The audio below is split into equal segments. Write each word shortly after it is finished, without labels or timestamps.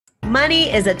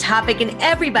Money is a topic in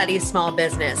everybody's small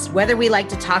business, whether we like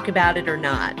to talk about it or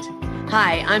not.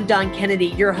 Hi, I'm Dawn Kennedy,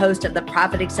 your host of the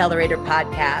Profit Accelerator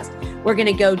podcast. We're going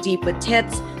to go deep with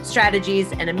tips,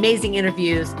 strategies, and amazing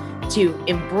interviews to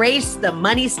embrace the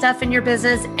money stuff in your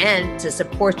business and to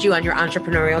support you on your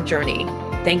entrepreneurial journey.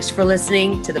 Thanks for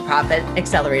listening to the Profit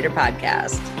Accelerator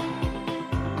podcast.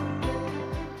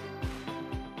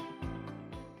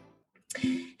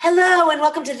 Hello, and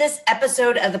welcome to this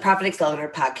episode of the Profit Accelerator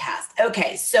podcast.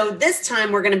 Okay, so this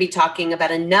time we're going to be talking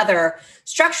about another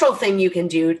structural thing you can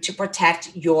do to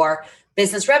protect your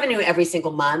business revenue every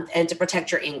single month and to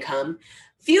protect your income.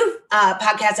 A few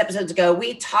podcast episodes ago,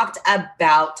 we talked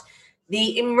about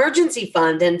the emergency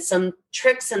fund and some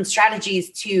tricks and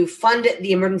strategies to fund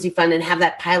the emergency fund and have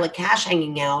that pile of cash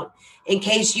hanging out in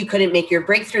case you couldn't make your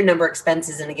breakthrough number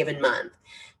expenses in a given month.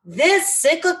 This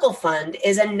cyclical fund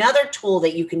is another tool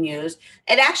that you can use.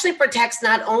 It actually protects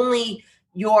not only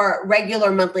your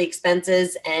regular monthly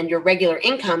expenses and your regular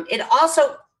income, it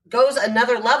also goes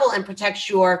another level and protects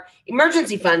your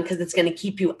emergency fund because it's going to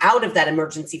keep you out of that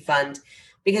emergency fund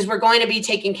because we're going to be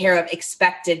taking care of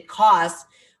expected costs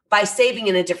by saving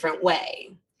in a different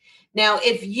way. Now,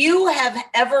 if you have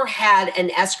ever had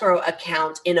an escrow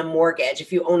account in a mortgage,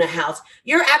 if you own a house,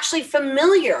 you're actually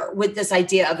familiar with this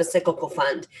idea of a cyclical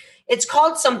fund. It's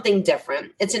called something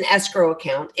different. It's an escrow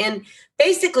account. And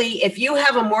basically, if you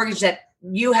have a mortgage that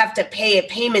you have to pay a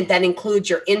payment that includes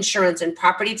your insurance and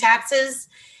property taxes,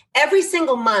 every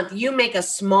single month you make a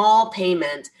small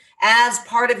payment as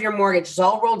part of your mortgage. It's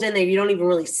all rolled in there. You don't even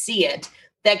really see it.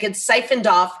 That gets siphoned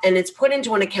off and it's put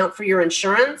into an account for your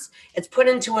insurance. It's put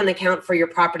into an account for your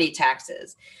property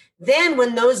taxes. Then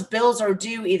when those bills are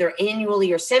due either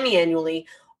annually or semi-annually,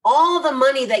 all the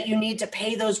money that you need to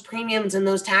pay those premiums and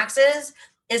those taxes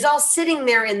is all sitting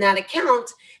there in that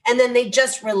account. And then they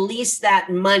just release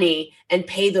that money and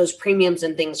pay those premiums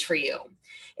and things for you.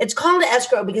 It's called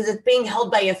escrow because it's being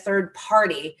held by a third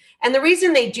party. And the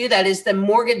reason they do that is the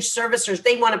mortgage servicers,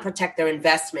 they want to protect their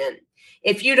investment.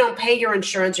 If you don't pay your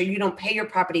insurance or you don't pay your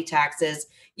property taxes,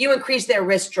 you increase their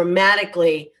risk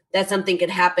dramatically that something could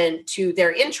happen to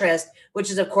their interest, which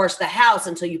is, of course, the house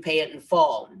until you pay it in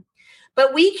full.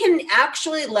 But we can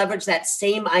actually leverage that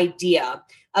same idea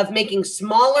of making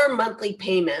smaller monthly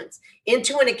payments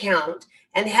into an account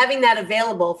and having that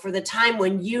available for the time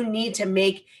when you need to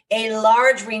make a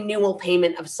large renewal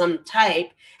payment of some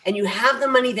type, and you have the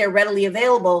money there readily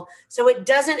available, so it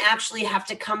doesn't actually have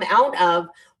to come out of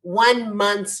 1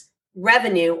 month's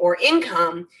revenue or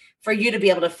income for you to be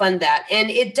able to fund that.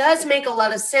 And it does make a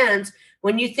lot of sense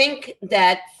when you think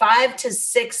that 5 to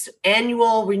 6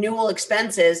 annual renewal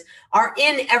expenses are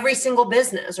in every single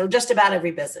business or just about every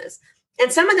business.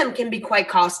 And some of them can be quite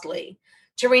costly.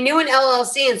 To renew an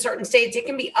LLC in certain states, it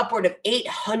can be upward of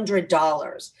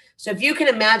 $800. So if you can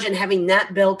imagine having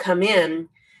that bill come in,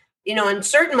 in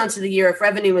certain months of the year, if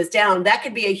revenue is down, that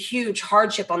could be a huge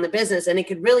hardship on the business and it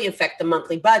could really affect the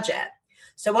monthly budget.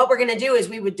 So what we're going to do is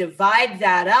we would divide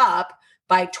that up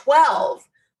by 12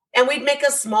 and we'd make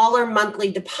a smaller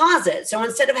monthly deposit. So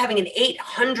instead of having an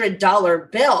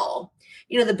 $800 bill,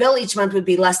 the bill each month would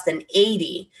be less than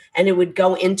 $80 and it would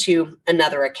go into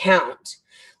another account.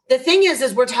 The thing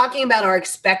is we're talking about our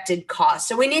expected costs.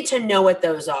 So we need to know what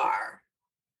those are.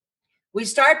 We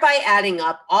start by adding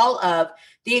up all of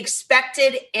the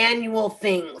expected annual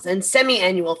things and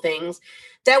semi-annual things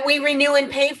that we renew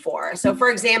and pay for. So for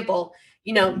example,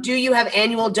 do you have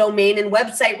annual domain and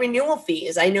website renewal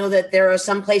fees? I know that there are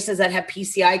some places that have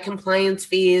PCI compliance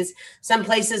fees, some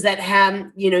places that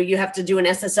have, you have to do an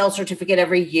SSL certificate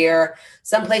every year.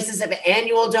 Some places have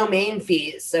annual domain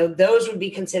fees. So those would be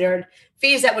considered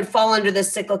fees that would fall under the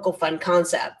cyclical fund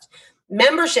concept.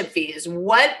 Membership fees,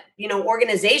 what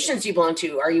organizations you belong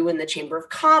to? Are you in the Chamber of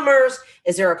Commerce?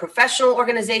 Is there a professional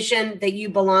organization that you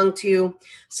belong to?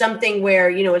 Something where,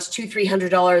 it's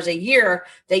 $200-$300 a year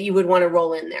that you would want to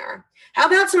roll in there. How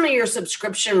about some of your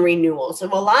subscription renewals? So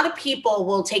a lot of people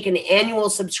will take an annual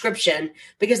subscription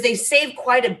because they save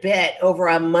quite a bit over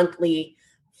a monthly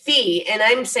fee. And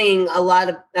I'm saying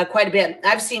quite a bit.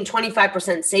 I've seen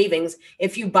 25% savings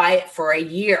if you buy it for a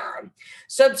year.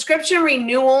 Subscription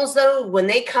renewals, though, when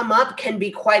they come up, can be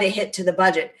quite a hit to the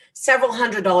budget, several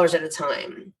 $100s at a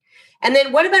time. And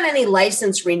then what about any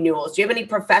license renewals? Do you have any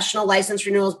professional license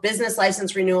renewals, business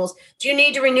license renewals? Do you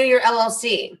need to renew your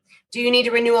LLC? Do you need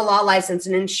to renew a law license,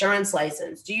 an insurance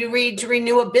license? Do you need to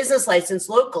renew a business license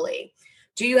locally?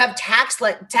 Do you have tax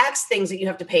things that you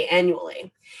have to pay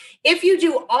annually? If you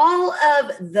do, all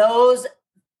of those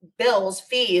bills,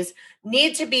 fees,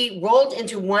 need to be rolled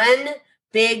into one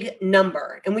big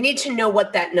number, and we need to know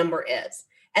what that number is.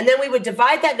 And then we would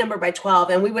divide that number by 12,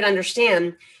 and we would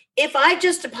understand if I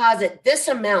just deposit this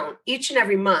amount each and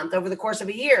every month over the course of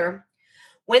a year,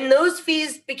 when those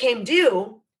fees became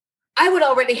due, I would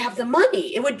already have the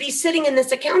money. It would be sitting in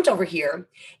this account over here,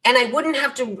 and I wouldn't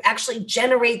have to actually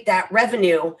generate that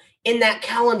revenue in that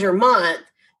calendar month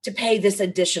to pay this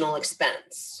additional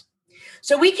expense.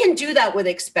 So we can do that with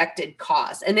expected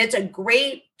costs, and it's a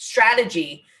great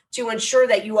strategy to ensure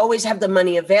that you always have the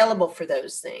money available for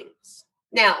those things.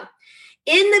 Now,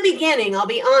 in the beginning, I'll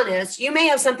be honest, you may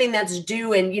have something that's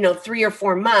due in, 3 or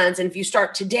 4 months. And if you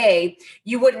start today,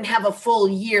 you wouldn't have a full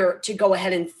year to go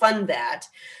ahead and fund that.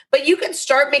 But you can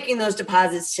start making those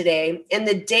deposits today. And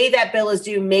the day that bill is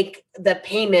due, make the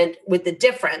payment with the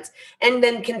difference, and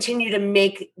then continue to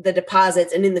make the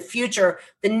deposits. And in the future,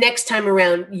 the next time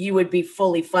around, you would be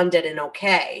fully funded and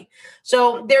okay.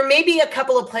 So there may be a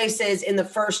couple of places in the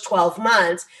first 12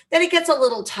 months that it gets a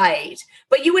little tight,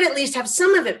 but you would at least have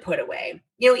some of it put away.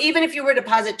 Even if you were to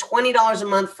deposit $20 a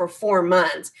month for 4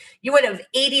 months, you would have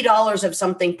 $80 of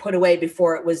something put away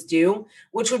before it was due,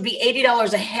 which would be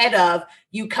 $80 ahead of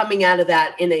you coming out of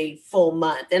that in a full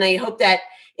month. And I hope that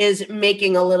is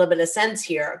making a little bit of sense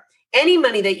here. Any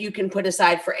money that you can put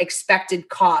aside for expected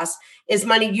costs is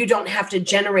money you don't have to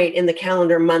generate in the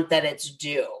calendar month that it's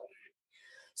due.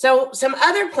 So some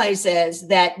other places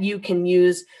that you can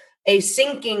use a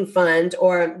sinking fund,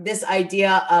 or this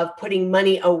idea of putting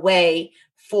money away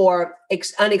for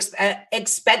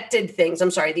unexpected things.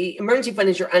 I'm sorry, the emergency fund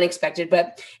is your unexpected,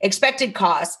 but expected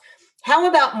costs. How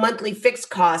about monthly fixed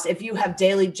costs if you have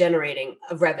daily generating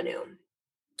of revenue?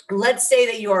 Let's say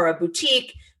that you are a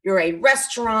boutique, you're a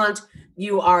restaurant,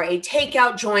 you are a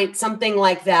takeout joint, something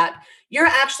like that. You're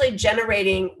actually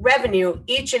generating revenue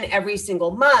each and every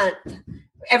single month,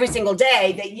 every single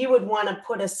day that you would want to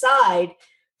put aside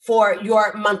for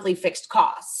your monthly fixed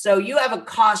costs. So you have a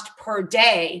cost per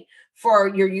day for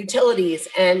your utilities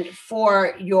and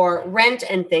for your rent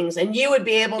and things. And you would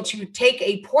be able to take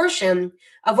a portion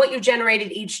of what you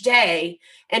generated each day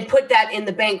and put that in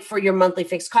the bank for your monthly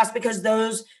fixed costs, because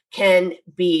those can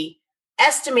be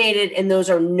estimated and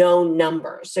those are known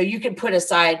numbers. So you could put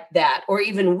aside that, or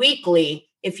even weekly,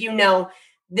 if you know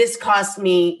this costs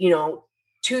me,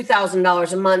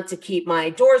 $2,000 a month to keep my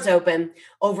doors open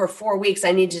over 4 weeks.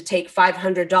 I need to take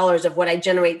 $500 of what I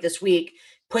generate this week,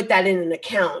 put that in an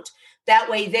account. That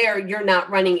way there, you're not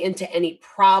running into any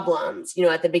problems,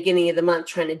 at the beginning of the month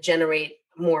trying to generate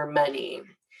more money.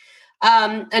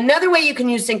 Another way you can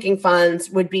use sinking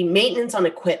funds would be maintenance on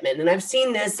equipment. And I've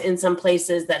seen this in some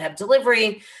places that have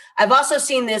delivery. I've also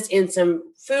seen this in some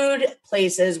food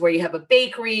places where you have a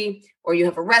bakery or you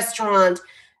have a restaurant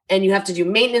and you have to do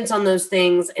maintenance on those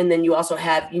things. And then you also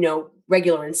have,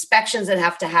 regular inspections that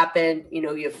have to happen.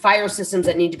 You have fire systems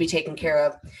that need to be taken care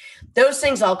of. Those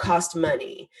things all cost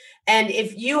money. And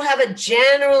if you have a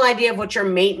general idea of what your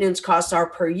maintenance costs are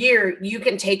per year, you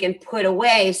can take and put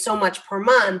away so much per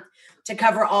month to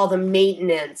cover all the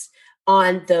maintenance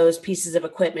on those pieces of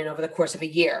equipment over the course of a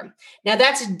year. Now,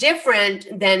 that's different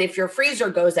than if your freezer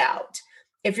goes out.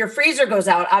 If your freezer goes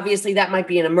out, obviously that might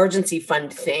be an emergency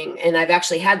fund thing. And I've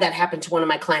actually had that happen to one of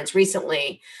my clients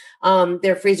recently.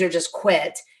 Their freezer just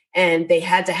quit and they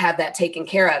had to have that taken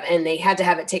care of, and they had to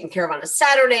have it taken care of on a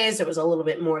Saturday. So it was a little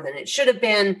bit more than it should have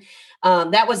been.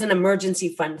 That was an emergency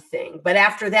fund thing. But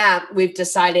after that, we've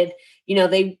decided,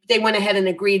 they went ahead and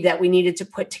agreed that we needed to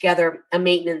put together a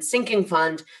maintenance sinking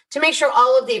fund to make sure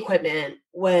all of the equipment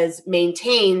was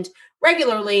maintained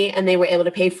regularly and they were able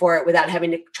to pay for it without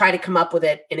having to try to come up with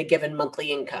it in a given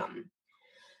monthly income.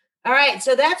 All right,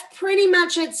 so that's pretty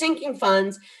much it. Sinking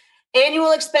funds,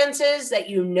 annual expenses that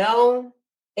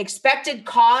expected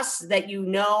costs that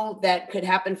that could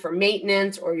happen for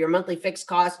maintenance or your monthly fixed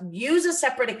costs. Use a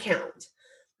separate account.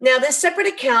 Now, this separate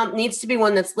account needs to be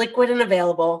one that's liquid and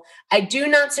available. I do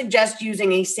not suggest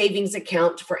using a savings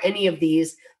account for any of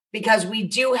these because we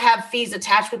do have fees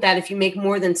attached with that if you make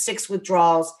more than 6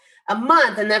 withdrawals a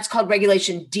month, and that's called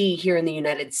Regulation D here in the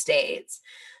United States.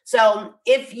 So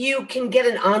if you can get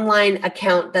an online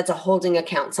account that's a holding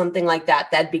account, something like that,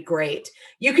 that'd be great.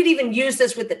 You could even use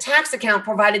this with the tax account,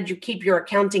 provided you keep your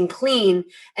accounting clean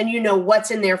and you know what's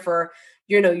in there for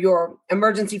your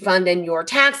emergency fund and your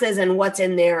taxes and what's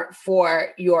in there for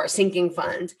your sinking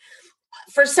fund.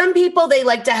 For some people, they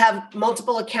like to have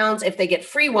multiple accounts if they get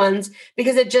free ones,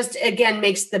 because it just, again,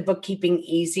 makes the bookkeeping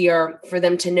easier for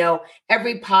them to know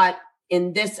every pot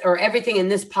in this, or everything in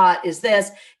this pot is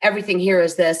this, everything here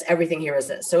is this, everything here is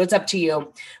this. So it's up to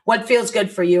you what feels good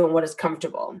for you and what is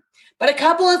comfortable. But a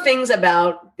couple of things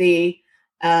about the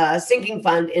sinking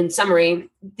fund in summary.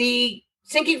 The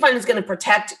sinking fund is going to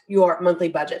protect your monthly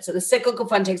budget. So the cyclical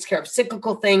fund takes care of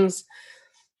cyclical things.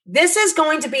 This is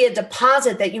going to be a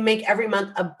deposit that you make every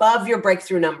month above your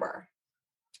breakthrough number.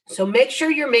 So make sure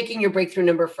you're making your breakthrough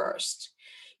number first.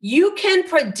 You can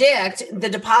predict the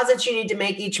deposits you need to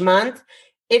make each month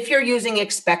if you're using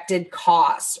expected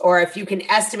costs, or if you can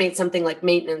estimate something like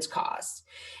maintenance costs.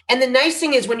 And the nice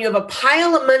thing is when you have a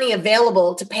pile of money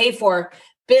available to pay for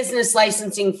business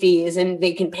licensing fees, and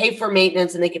they can pay for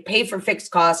maintenance and they can pay for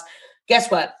fixed costs, guess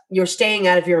what? You're staying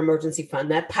out of your emergency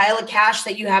fund. That pile of cash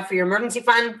that you have for your emergency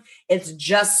fund, it's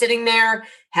just sitting there,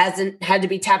 hasn't had to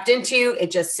be tapped into.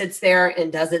 It just sits there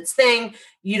and does its thing.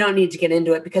 You don't need to get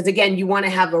into it because, again, you want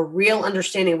to have a real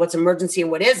understanding of what's emergency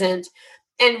and what isn't.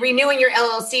 And renewing your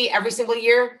LLC every single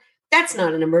year, that's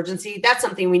not an emergency. That's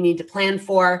something we need to plan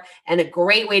for. And a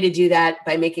great way to do that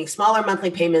by making smaller monthly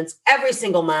payments every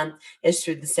single month is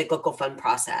through the cyclical fund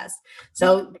process.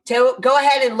 So go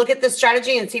ahead and look at this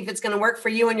strategy and see if it's going to work for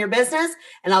you and your business.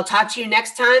 And I'll talk to you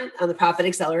next time on the Profit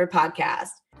Accelerator podcast.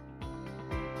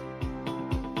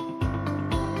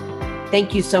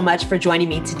 Thank you so much for joining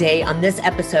me today on this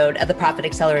episode of the Profit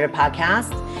Accelerator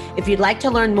podcast. If you'd like to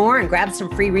learn more and grab some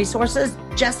free resources,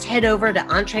 just head over to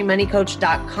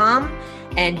entremoneycoach.com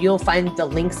and you'll find the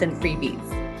links and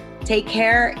freebies. Take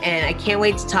care, and I can't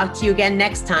wait to talk to you again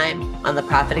next time on the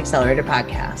Profit Accelerator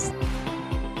podcast.